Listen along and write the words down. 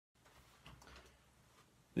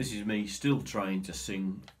This is me still trying to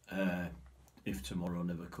sing If Tomorrow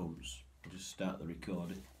Never Comes. I'll just start the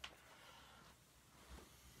recording.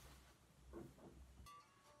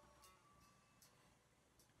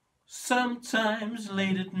 Sometimes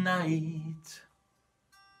late at night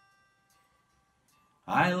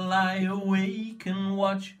I lie awake and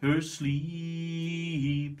watch her sleeping.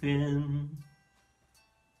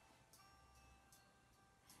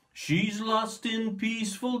 She's lost in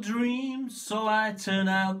peaceful dreams, so I turn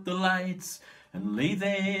out the lights and lay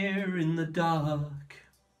there in the dark.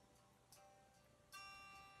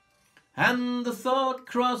 And the thought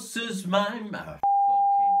crosses my mind. Fucking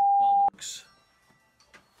bollocks.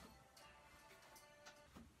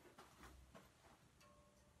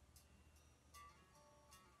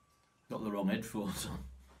 Got the wrong headphones on.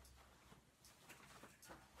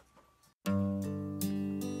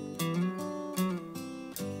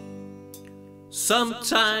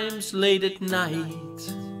 Sometimes late at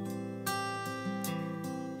night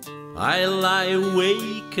I lie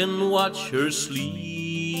awake and watch her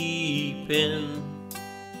sleeping.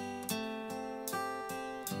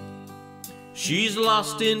 She's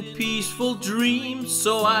lost in peaceful dreams,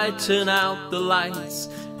 so I turn out the lights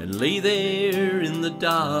and lay there in the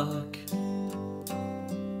dark.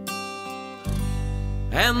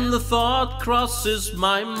 And the thought crosses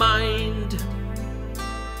my mind,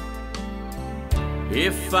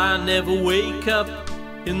 if I never wake up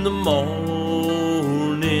in the morning,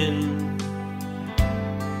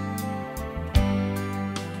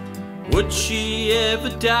 would she ever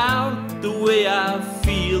doubt the way I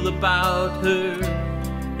feel about her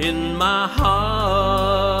in my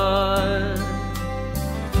heart?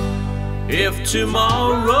 If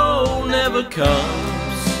tomorrow never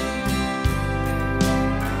comes,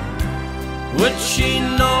 would she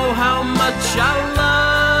know how much I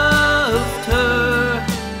loved her?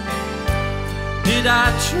 Did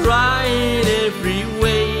I try in every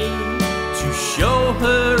way to show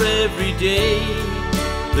her every day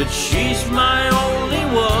that she's my only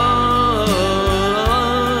one?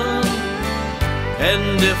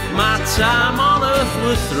 And if my time on earth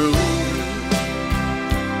were through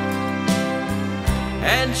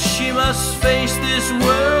and she must face this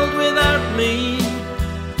world without me,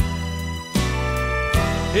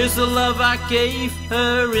 is the love I gave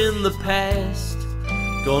her in the past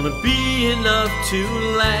gonna be enough to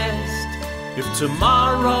last if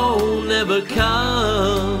tomorrow never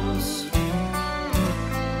comes?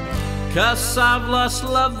 'Cause I've lost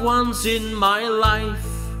loved ones in my life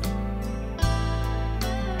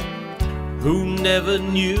who never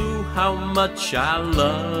knew how much I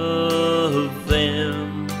love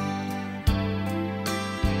them.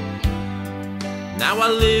 Now I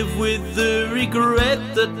live with the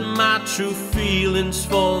regret that my true feelings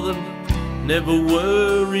for them never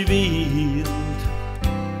were revealed.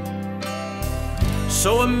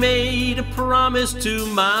 So I made a promise to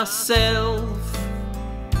myself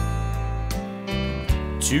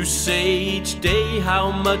to say each day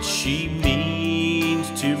how much she means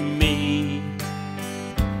to me,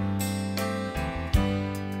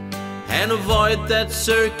 and avoid that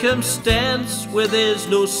circumstance where there's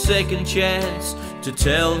no second chance to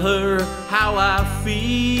tell her how I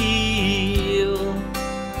feel.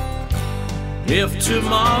 If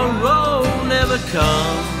tomorrow never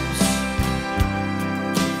comes,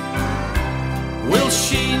 will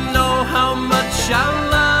she know how much I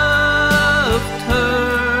loved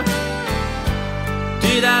her?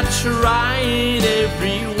 Did I try in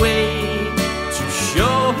every way to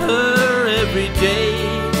show her every day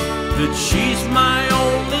that she's my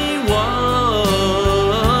only one?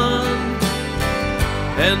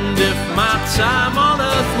 And if my time on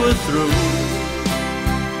earth were through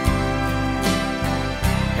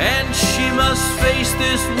and she must face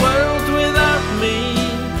this world without me,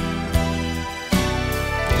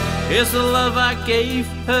 is the love I gave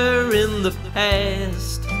her in the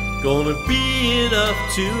past gonna be enough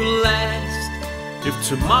to last if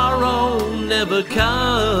tomorrow never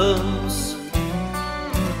comes?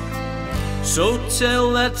 So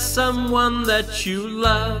tell that someone that you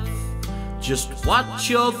love just what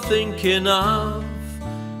you're thinking of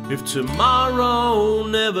if tomorrow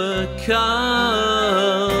never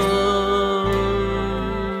comes.